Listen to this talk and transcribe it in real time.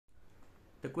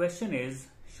The question is,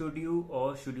 should you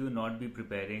or should you not be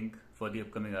preparing for the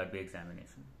upcoming RBI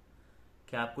examination?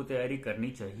 क्या आपको तैयारी करनी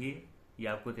चाहिए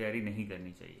या आपको तैयारी नहीं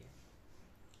करनी चाहिए?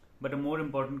 But a more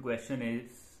important question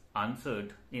is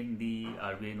answered in the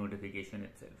RBI notification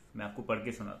itself. मैं आपको पढ़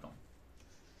के सुनाता हूँ.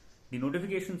 The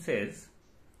notification says,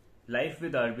 life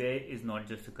with RBI is not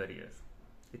just a career.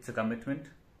 It's a commitment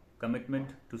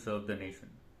to serve the nation,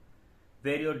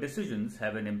 where your decisions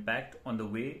have an impact on the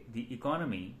way the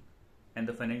economy and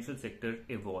the financial sector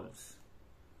evolves.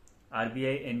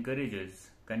 RBI encourages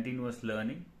continuous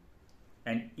learning,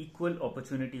 an equal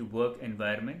opportunity work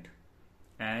environment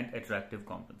and attractive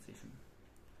compensation.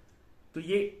 तो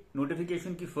ये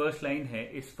notification की first line है.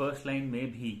 इस first line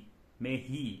में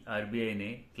ही RBI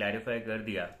ने clarify कर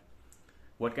दिया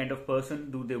what kind of person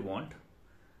do they want,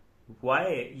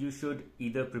 why you should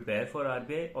either prepare for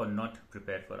RBI or not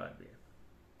prepare for RBI.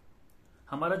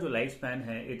 हमारा जो लाइफ स्पैन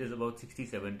है, it is about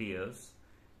 60-70 years,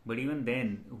 but even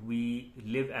then we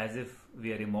live as if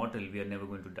we are immortal, we are never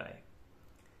going to die.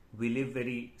 We live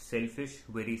very selfish,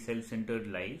 very self-centered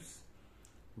lives.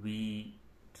 We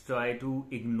try to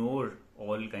ignore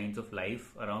all kinds of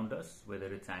life around us, whether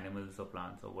it's animals or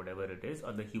plants or whatever it is,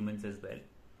 or the humans as well.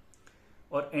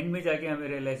 और and में जाके हमें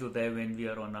realise होता है when we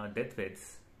are on our deathbeds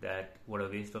that what a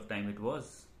waste of time it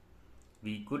was.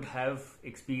 We could have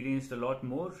experienced a lot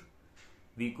more.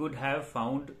 We could have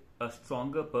found a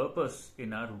stronger purpose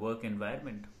in our work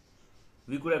environment.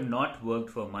 We could have not worked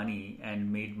for money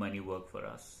and made money work for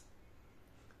us.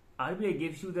 RBI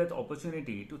gives you that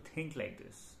opportunity to think like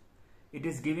this. It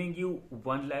is giving you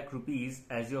 1 lakh rupees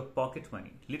as your pocket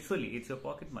money. Literally, it's your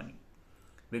pocket money.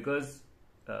 Because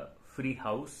free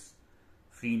house,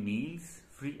 free meals,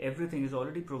 free everything is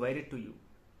already provided to you.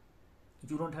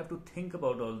 You don't have to think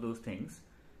about all those things.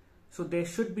 So there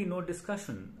should be no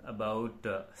discussion about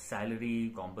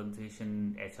salary,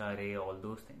 compensation, HRA, all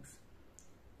those things.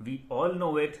 We all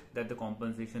know it that the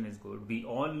compensation is good. We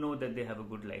all know that they have a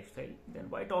good lifestyle. Then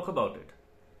why talk about it?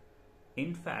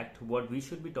 In fact, what we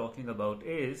should be talking about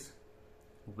is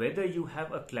whether you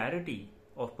have a clarity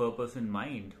of purpose in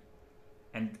mind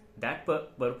and that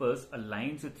purpose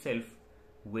aligns itself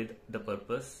with the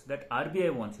purpose that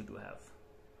RBI wants you to have.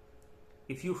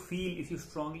 If you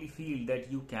strongly feel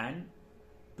that you can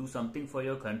do something for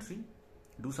your country,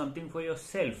 do something for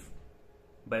yourself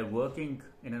by working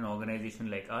in an organization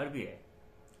like RBI,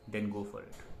 then go for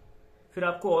it. फिर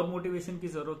आपको और motivation की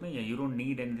जरूरत नहीं है. You don't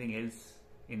need anything else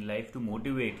in life to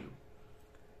motivate you.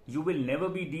 You will never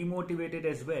be demotivated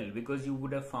as well because you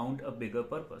would have found a bigger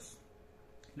purpose.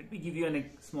 Let me give you a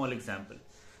small example.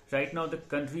 Right now the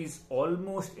country is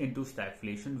almost into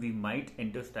stagflation. We might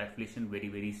enter stagflation very,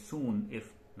 very soon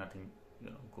if nothing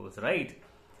goes right.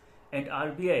 And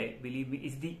RBI, believe me,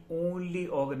 is the only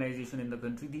organization in the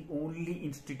country, the only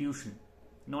institution,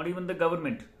 not even the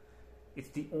government. It's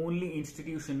the only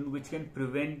institution which can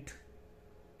prevent,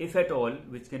 if at all,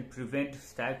 which can prevent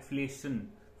stagflation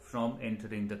from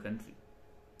entering the country.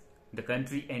 The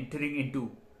country entering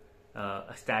into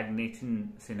a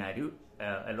stagnation scenario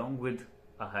along with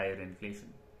a higher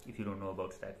inflation, if you don't know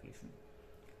about stagflation.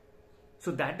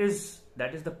 So that is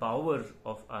the power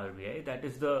of RBI. That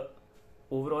is the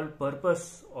overall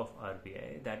purpose of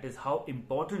RBI. That is how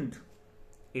important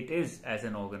it is as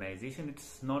an organization.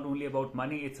 It's not only about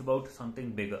money, it's about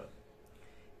something bigger.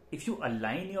 If you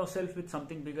align yourself with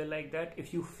something bigger like that,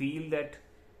 if you feel that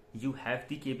you have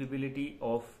the capability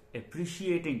of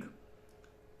appreciating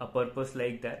a purpose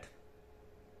like that,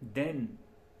 then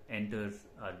enter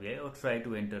RBI or try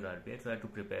to enter RBI, try to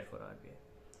prepare for RBI.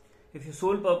 If your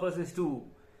sole purpose is to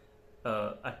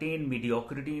attain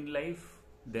mediocrity in life,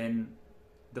 then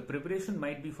the preparation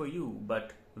might be for you,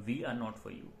 but we are not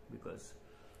for you, because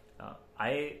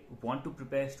I want to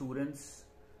prepare students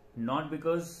not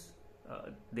because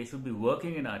they should be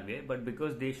working in RBI, but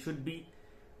because they should be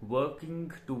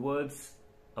working towards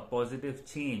a positive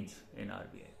change in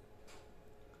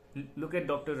RBI. Look at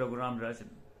Dr. Raghuram Rajan.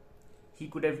 He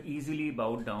could have easily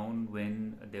bowed down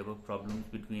when there were problems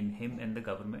between him and the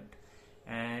government,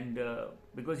 and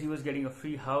because he was getting a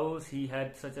free house, he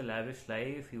had such a lavish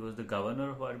life, he was the governor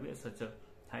of RBI, such a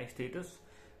high status,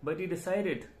 but he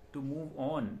decided to move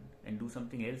on and do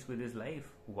something else with his life.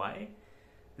 Why?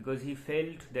 Because he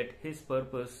felt that his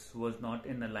purpose was not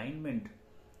in alignment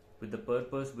with the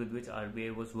purpose with which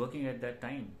RBI was working at that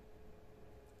time.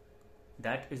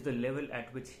 That is the level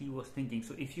at which he was thinking.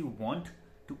 So if you want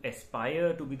to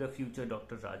aspire to be the future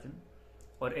Dr. Rajan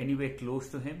or anywhere close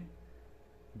to him,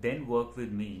 then work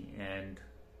with me and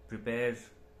prepare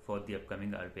for the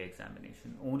upcoming RBI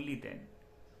examination. Only then.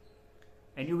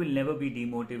 And you will never be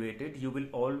demotivated. You will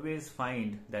always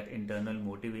find that internal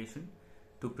motivation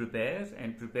to prepare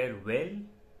and prepare well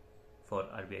for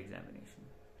RBI examination.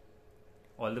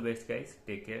 All the best, guys.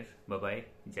 Take care. Bye bye.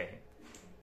 Jai Hind.